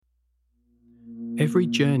Every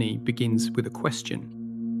journey begins with a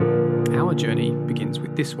question. Our journey begins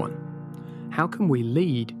with this one. How can we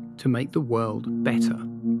lead to make the world better?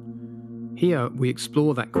 Here we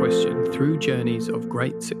explore that question through journeys of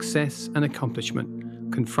great success and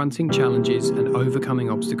accomplishment, confronting challenges and overcoming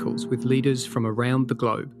obstacles with leaders from around the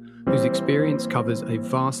globe whose experience covers a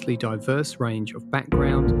vastly diverse range of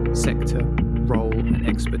background, sector, role and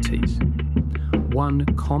expertise. One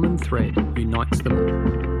common thread unites them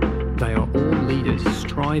all. They are all leaders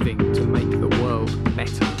striving to make the world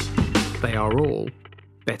better. They are all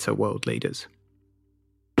better world leaders.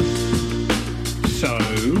 So,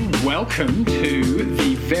 welcome to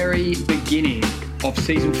the very beginning of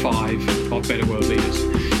Season 5 of Better World Leaders.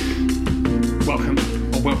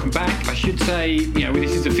 Welcome back. I should say,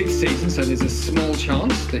 this is the 5th season, so there's a small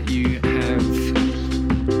chance that you have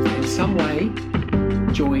in some way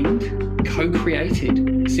joined,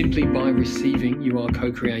 co-created, simply by receiving, you are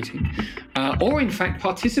co-creating, or in fact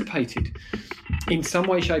participated in some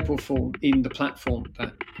way, shape or form in the platform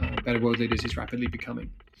that Better World Leaders is rapidly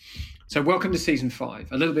becoming. So welcome to Season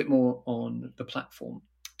 5, a little bit more on the platform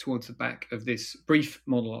towards the back of this brief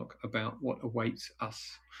monologue about what awaits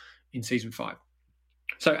us in Season 5.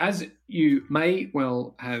 So as you may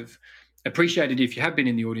well have appreciated if you have been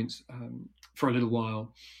in the audience for a little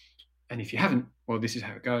while, and if you haven't, well, this is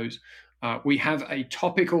how it goes. We have a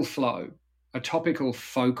topical flow, a topical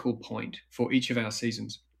focal point for each of our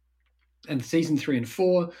seasons. And Season 3 and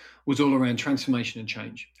 4 was all around transformation and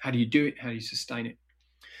change. How do you do it? How do you sustain it?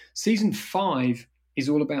 Season 5 is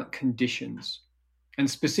all about conditions, and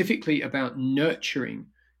specifically about nurturing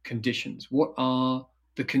conditions. What are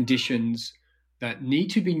the conditions that need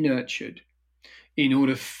to be nurtured in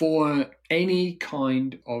order for any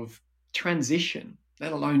kind of transition,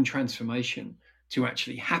 let alone transformation, to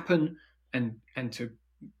actually happen and to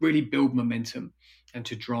really build momentum and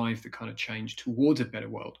to drive the kind of change towards a better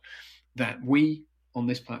world that we on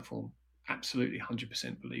this platform absolutely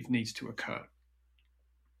 100% believe needs to occur.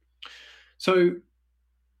 So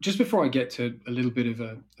just before I get to a little bit of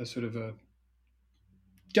a sort of a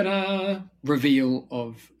reveal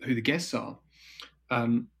of who the guests are,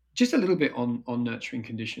 just a little bit on nurturing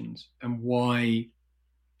conditions and why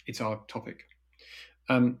it's our topic.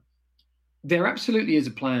 There absolutely is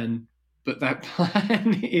a plan, but that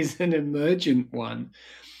plan is an emergent one,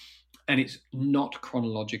 and it's not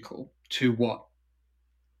chronological to what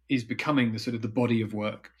is becoming the sort of the body of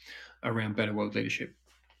work around better world leadership.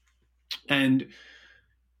 And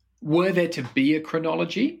were there to be a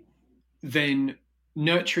chronology, then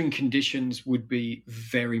nurturing conditions would be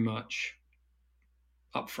very much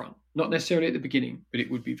upfront. Not necessarily at the beginning, but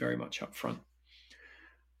it would be very much upfront.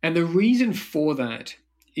 And the reason for that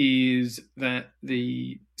is that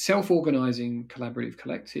the self-organizing collaborative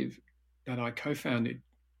collective that I co-founded,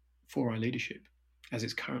 4i Leadership, as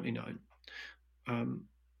it's currently known,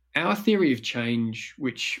 our theory of change,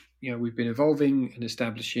 which we've been evolving and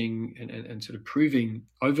establishing and sort of proving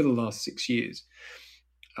over the last 6 years,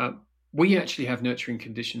 we actually have nurturing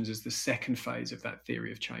conditions as the second phase of that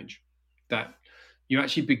theory of change. That you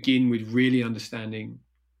actually begin with really understanding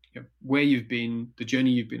where you've been, the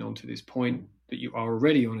journey you've been on to this point, that you are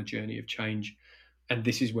already on a journey of change, and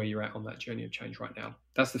this is where you're at on that journey of change right now.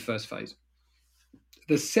 That's the first phase.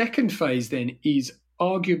 The second phase then is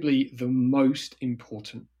arguably the most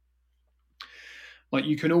important. Like,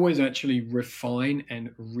 you can always actually refine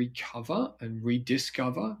and recover and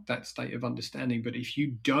rediscover that state of understanding, but if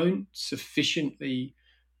you don't sufficiently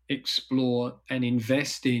explore and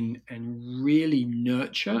invest in and really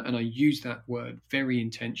nurture, and I use that word very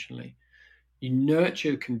intentionally, you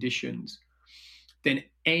nurture conditions, then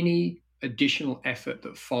any additional effort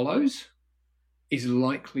that follows is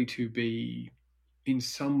likely to be in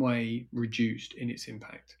some way reduced in its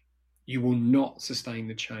impact. You will not sustain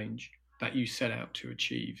the change that you set out to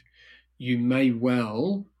achieve. You may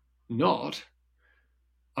well not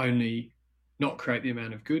only not create the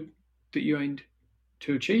amount of good that you aimed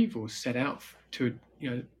to achieve or set out to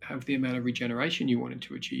have the amount of regeneration you wanted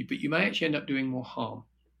to achieve, but you may actually end up doing more harm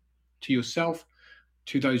to yourself,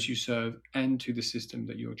 to those you serve, and to the system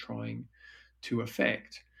that you're trying to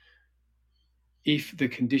affect if the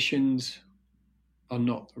conditions are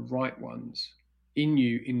not the right ones in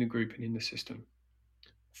you, in the group, and in the system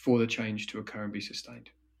for the change to occur and be sustained,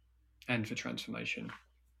 and for transformation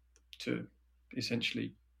to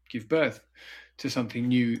essentially give birth to something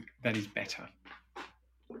new that is better.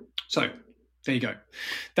 So there you go.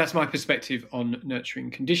 That's my perspective on nurturing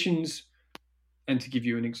conditions. And to give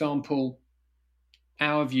you an example,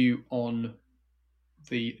 our view on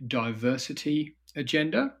the diversity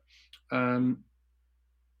agenda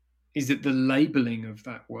is that the labeling of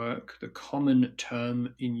that work, the common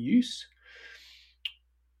term in use,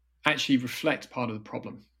 actually reflects part of the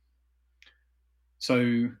problem.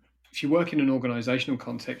 So if you work in an organizational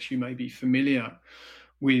context, you may be familiar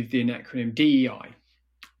with the acronym DEI,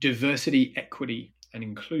 diversity, equity, and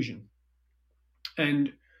inclusion.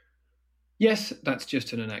 And yes, that's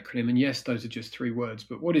just an acronym, and yes, those are just 3 words.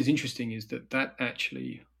 But what is interesting is that that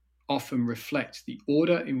actually often reflects the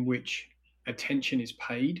order in which attention is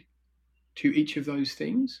paid to each of those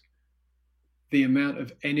things, the amount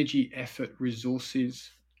of energy, effort,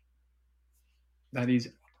 resources that is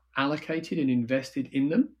allocated and invested in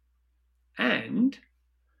them, and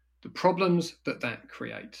the problems that that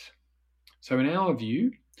creates. So in our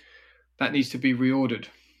view, that needs to be reordered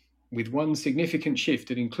with one significant shift,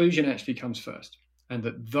 that inclusion actually comes first, and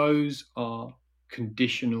that those are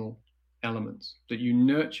conditional elements, that you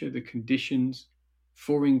nurture the conditions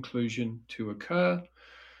for inclusion to occur.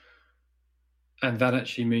 And that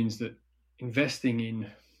actually means that investing in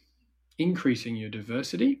increasing your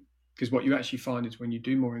diversity, because what you actually find is when you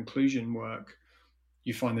do more inclusion work,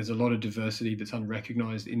 you find there's a lot of diversity that's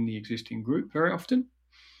unrecognized in the existing group very often,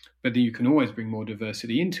 but then you can always bring more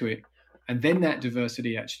diversity into it. And then that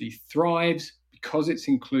diversity actually thrives because it's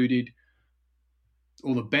included.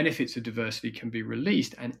 All the benefits of diversity can be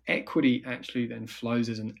released, and equity actually then flows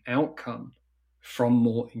as an outcome from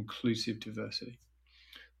more inclusive diversity.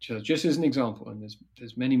 So just as an example, and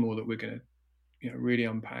there's many more that we're going to really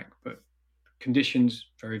unpack, but conditions,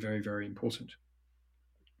 very, very, very important.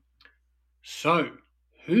 So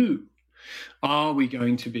who are we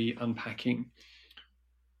going to be unpacking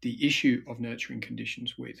the issue of nurturing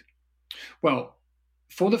conditions with? Well,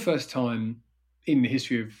 for the first time in the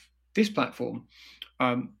history of this platform,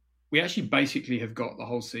 we actually basically have got the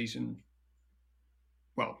whole season,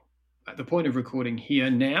 well, at the point of recording here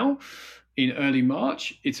now, in early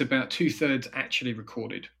March, it's about 2/3 actually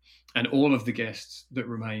recorded, and all of the guests that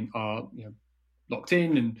remain are locked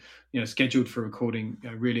in and scheduled for recording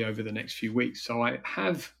really over the next few weeks. So I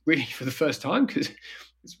have really, for the first time, because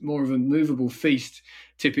it's more of a movable feast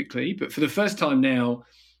typically, but for the first time now,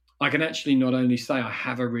 I can actually not only say I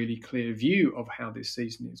have a really clear view of how this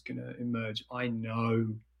season is going to emerge, I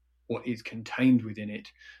know what is contained within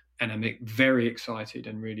it, and I'm very excited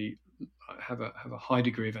and really have a high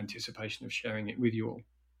degree of anticipation of sharing it with you all.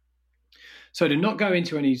 So to not go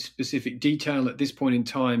into any specific detail at this point in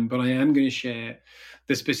time, but I am going to share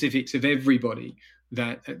the specifics of everybody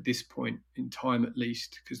that at this point in time, at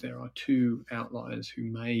least, because there are 2 outliers who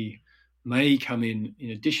may come in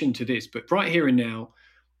addition to this, but right here and now,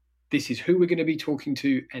 this is who we're going to be talking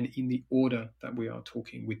to and in the order that we are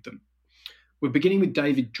talking with them. We're beginning with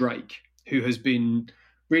David Drake, who has been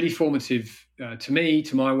really formative to me,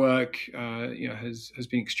 to my work, has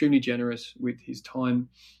been extremely generous with his time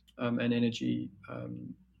and energy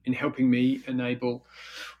in helping me enable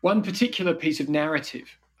one particular piece of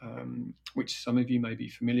narrative, which some of you may be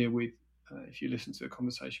familiar with if you listen to the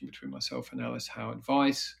conversation between myself and Alice Howard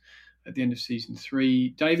Weiss at the end of season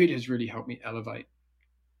 3. David has really helped me elevate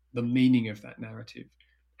the meaning of that narrative,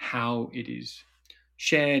 how it is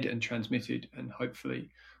shared and transmitted, and hopefully,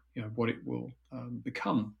 what it will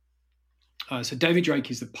become. So David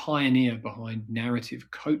Drake is the pioneer behind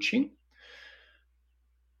narrative coaching,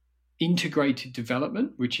 integrated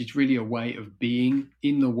development, which is really a way of being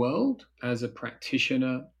in the world as a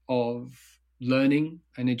practitioner of learning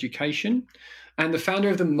and education, and the founder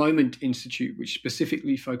of the Moment Institute, which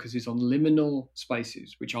specifically focuses on liminal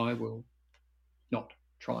spaces, which I will not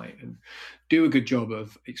try and do a good job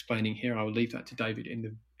of explaining here. I will leave that to David in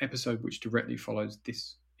the episode which directly follows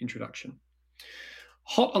this introduction.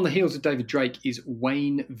 Hot on the heels of David Drake is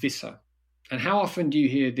Wayne Visser. And how often do you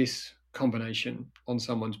hear this combination on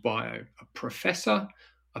someone's bio? A professor,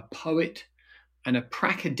 a poet, and a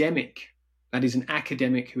pracademic. That is an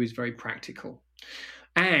academic who is very practical.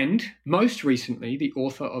 And most recently, the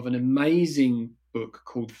author of an amazing book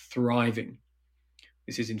called Thriving.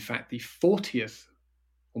 This is in fact the 40th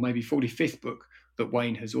or maybe 45th book that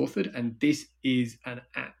Wayne has authored. And this is an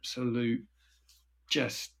absolute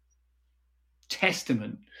just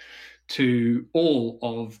testament to all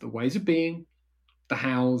of the ways of being, the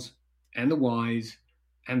hows and the whys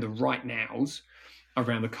and the right nows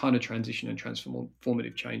around the kind of transition and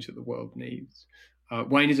transformative change that the world needs.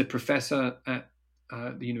 Wayne is a professor at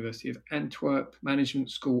the University of Antwerp Management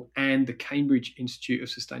School and the Cambridge Institute of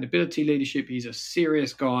Sustainability Leadership. He's a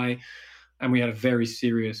serious guy, and we had a very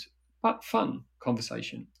serious but fun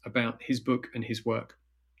conversation about his book and his work.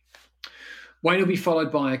 Wayne will be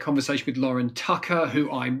followed by a conversation with Lauren Tucker,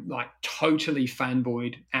 who I totally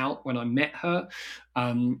fanboyed out when I met her.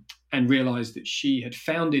 and realized that she had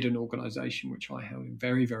founded an organization which I held in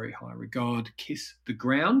very, very high regard, Kiss the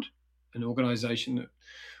Ground, an organization that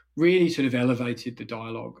really sort of elevated the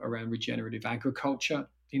dialogue around regenerative agriculture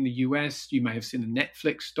in the US. You may have seen the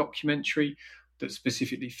Netflix documentary that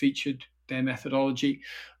specifically featured their methodology.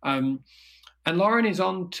 And Lauren is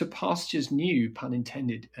on to pastures new, pun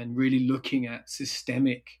intended, and really looking at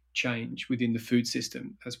systemic change within the food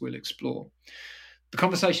system, as we'll explore. The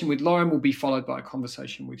conversation with Lauren will be followed by a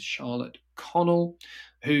conversation with Charlotte Connell,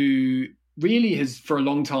 who really has for a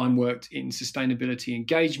long time worked in sustainability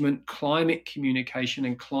engagement, climate communication,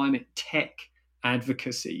 and climate tech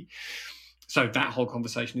advocacy. So that whole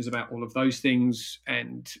conversation is about all of those things.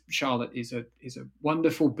 And Charlotte is a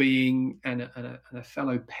wonderful being and a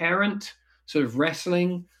fellow parent, sort of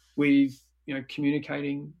wrestling with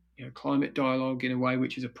communicating climate dialogue in a way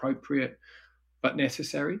which is appropriate but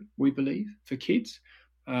necessary, we believe, for kids.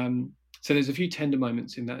 So there's a few tender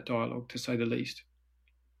moments in that dialogue, to say the least.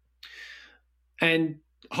 And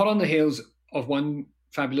hot on the heels of one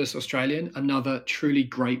fabulous Australian, another truly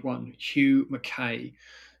great one, Hugh Mackay.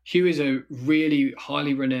 Hugh is a really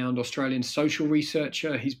highly renowned Australian social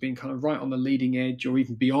researcher. He's been kind of right on the leading edge, or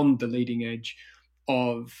even beyond the leading edge,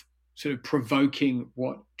 of sort of provoking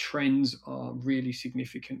what trends are really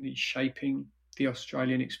significantly shaping the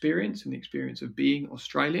Australian experience and the experience of being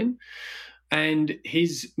Australian. And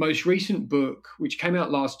his most recent book, which came out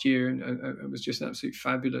last year and it was just an absolutely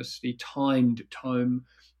fabulously timed tome,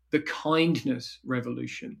 The Kindness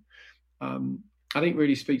Revolution, I think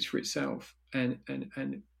really speaks for itself. And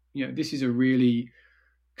this is a really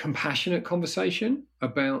compassionate conversation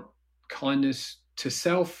about kindness to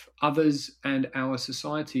self, others, and our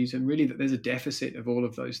societies, and really that there's a deficit of all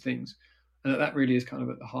of those things, and that really is kind of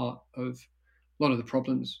at the heart of a lot of the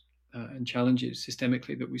problems and challenges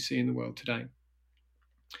systemically that we see in the world today.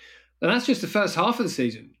 And that's just the first half of the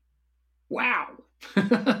season. Wow.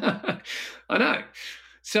 I know.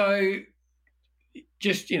 So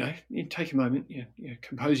just, you take a moment,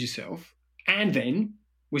 compose yourself, and then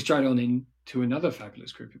we're straight on into another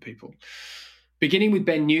fabulous group of people. Beginning with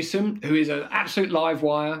Ben Newsome, who is an absolute live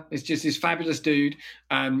wire. It's just this fabulous dude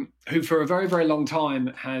who for a very, very long time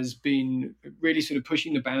has been really sort of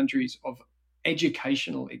pushing the boundaries of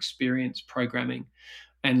educational experience programming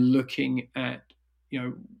and looking at,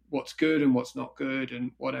 what's good and what's not good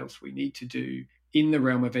and what else we need to do in the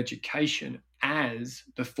realm of education as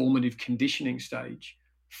the formative conditioning stage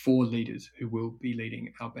for leaders who will be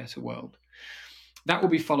leading our better world. That will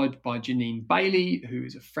be followed by Janine Bailey, who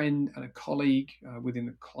is a friend and a colleague within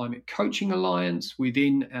the Climate Coaching Alliance,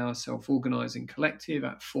 within our self-organising collective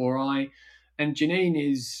at 4i. And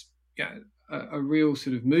Janine is a real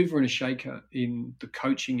sort of mover and a shaker in the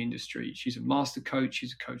coaching industry. She's a master coach,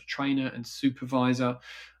 she's a coach trainer and supervisor.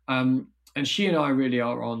 And she and I really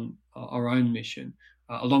are on our own mission,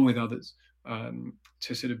 along with others,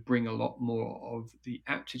 to sort of bring a lot more of the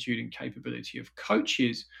aptitude and capability of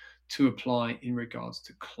coaches to apply in regards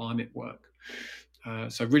to climate work.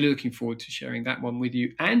 So really looking forward to sharing that one with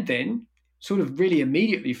you. And then sort of really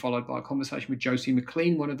immediately followed by a conversation with Josie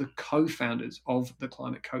McLean, one of the co-founders of the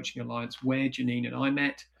Climate Coaching Alliance, where Janine and I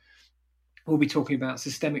met. We'll be talking about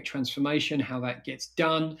systemic transformation, how that gets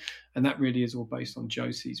done, and that really is all based on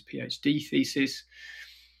Josie's PhD thesis.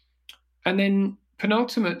 And then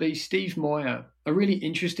penultimately, Steve Moyer, a really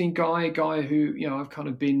interesting guy, a guy who, I've kind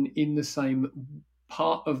of been in the same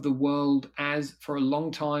part of the world as for a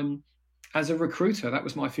long time as a recruiter. That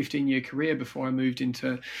was my 15-year career before I moved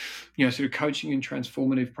into, sort of coaching and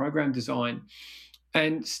transformative program design.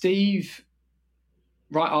 And Steve,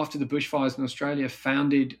 right after the bushfires in Australia,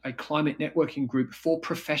 founded a climate networking group for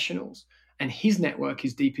professionals. And his network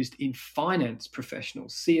is deepest in finance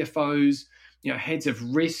professionals, CFOs, heads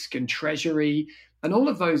of risk and treasury, and all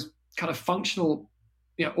of those kind of functional,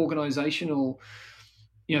 organizational,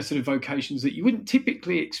 sort of vocations that you wouldn't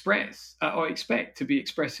typically express or expect to be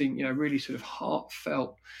expressing, really sort of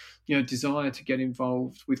heartfelt, desire to get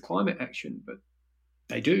involved with climate action. But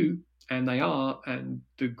they do, and they are. And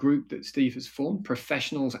the group that Steve has formed,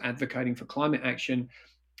 Professionals Advocating for Climate Action,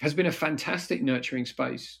 has been a fantastic nurturing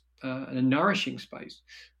space and a nourishing space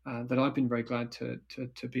that I've been very glad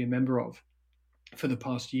to be a member of for the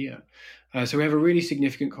past year. So we have a really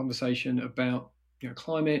significant conversation about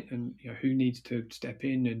climate and who needs to step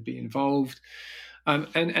in and be involved,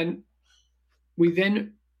 and we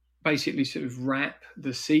then basically sort of wrap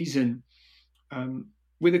the season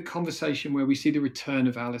with a conversation where we see the return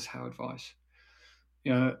of Alice Howard Weiss,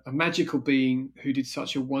 a magical being who did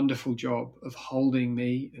such a wonderful job of holding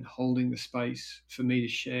me and holding the space for me to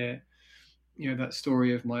share that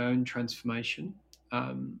story of my own transformation,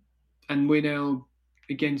 and we're now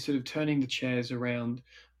again, sort of turning the chairs around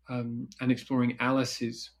and exploring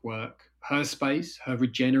Alice's work, her space, her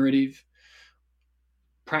regenerative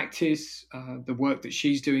practice, the work that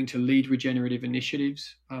she's doing to lead regenerative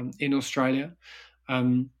initiatives in Australia,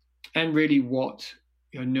 and really what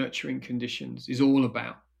nurturing conditions is all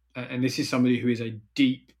about. And this is somebody who is a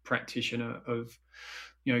deep practitioner of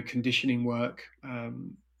conditioning work,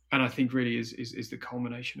 and I think really is the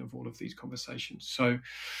culmination of all of these conversations. So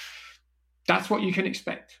that's what you can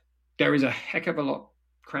expect. There is a heck of a lot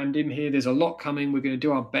crammed in here. There's a lot coming. We're going to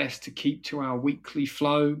do our best to keep to our weekly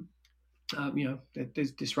flow.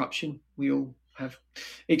 There's disruption. We all have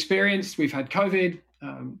experienced. We've had COVID.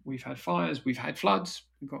 We've had fires. We've had floods.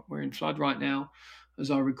 We're in flood right now as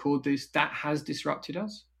I record this. That has disrupted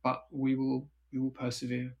us, but we will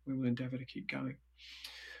persevere. We will endeavour to keep going.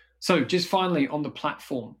 So just finally on the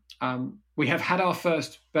platform, we have had our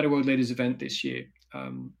first Better World Leaders event this year.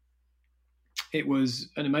 It was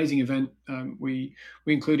an amazing event. We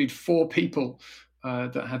included 4 people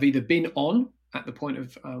that have either been on at the point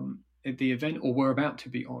of the event or were about to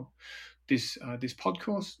be on this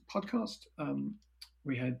podcast.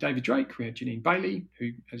 We had David Drake, we had Janine Bailey, who,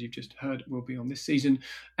 as you've just heard, will be on this season,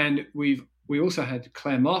 and we also had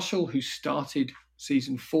Claire Marshall, who started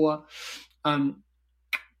season 4,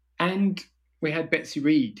 and we had Betsy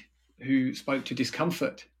Reed, who spoke to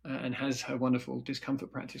Discomfort and has her wonderful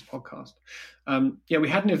Discomfort Practice podcast. We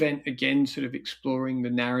had an event again, sort of exploring the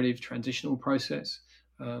narrative transitional process,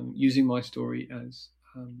 using my story as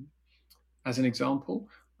an example.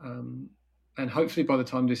 And hopefully by the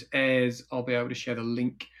time this airs, I'll be able to share the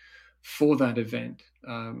link for that event,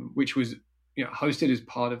 which was hosted as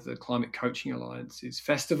part of the Climate Coaching Alliance's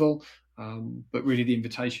festival. But really the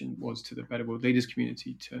invitation was to the Better World Leaders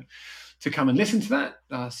community to come and listen to that,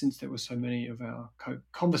 since there were so many of our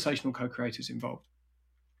conversational co-creators involved.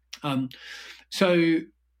 So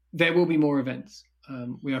there will be more events.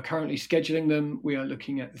 We are currently scheduling them. We are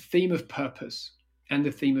looking at the theme of purpose and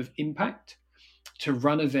the theme of impact to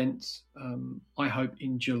run events, I hope,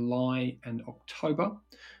 in July and October.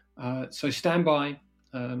 So stand by,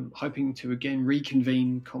 hoping to again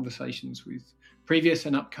reconvene conversations with previous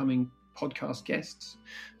and upcoming podcast guests.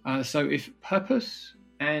 So if purpose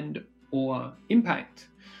and or impact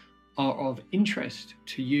are of interest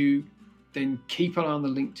to you, then keep an eye on the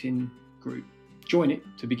LinkedIn group. Join it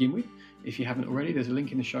to begin with. If you haven't already, there's a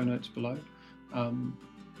link in the show notes below. And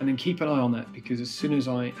then keep an eye on that, because as soon as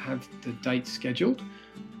I have the date scheduled,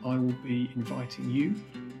 I will be inviting you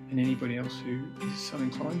and anybody else who is so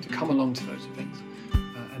inclined to come along to those events.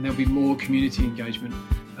 And there'll be more community engagement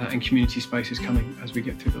and community spaces coming as we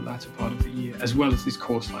get through the latter part of the year, as well as this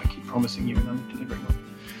course that I keep promising you and I'm delivering on.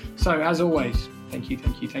 So as always, thank you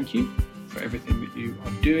for everything that you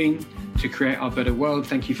are doing to create our better world.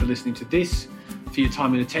 Thank you for listening to this, for your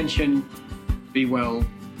time and attention. Be well,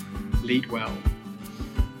 lead well,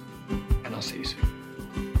 and I'll see you soon.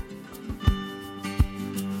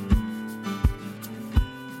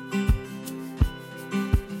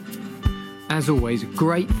 As always,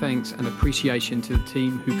 great thanks and appreciation to the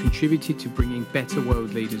team who contributed to bringing Better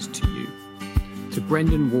World Leaders to you. To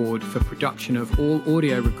Brendan Ward for production of all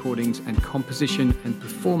audio recordings and composition and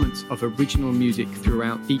performance of original music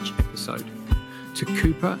throughout each episode. To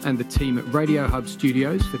Cooper and the team at Radio Hub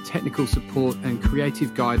Studios for technical support and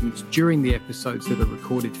creative guidance during the episodes that are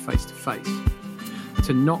recorded face-to-face.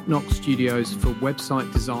 To Knock Knock Studios for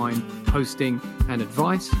website design, hosting and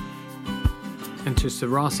advice. And to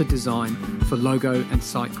Sarasa Design for logo and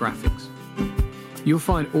site graphics. You'll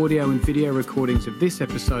find audio and video recordings of this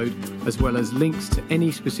episode, as well as links to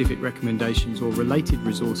any specific recommendations or related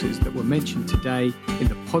resources that were mentioned today in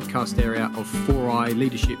the podcast area of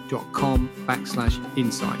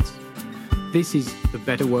 4iLeadership.com/insights. This is the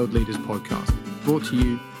Better World Leaders podcast, brought to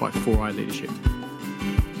you by 4i Leadership.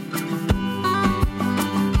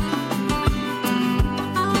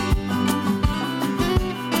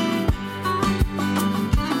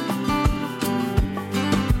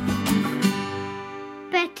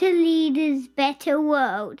 Better leaders, better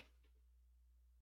world.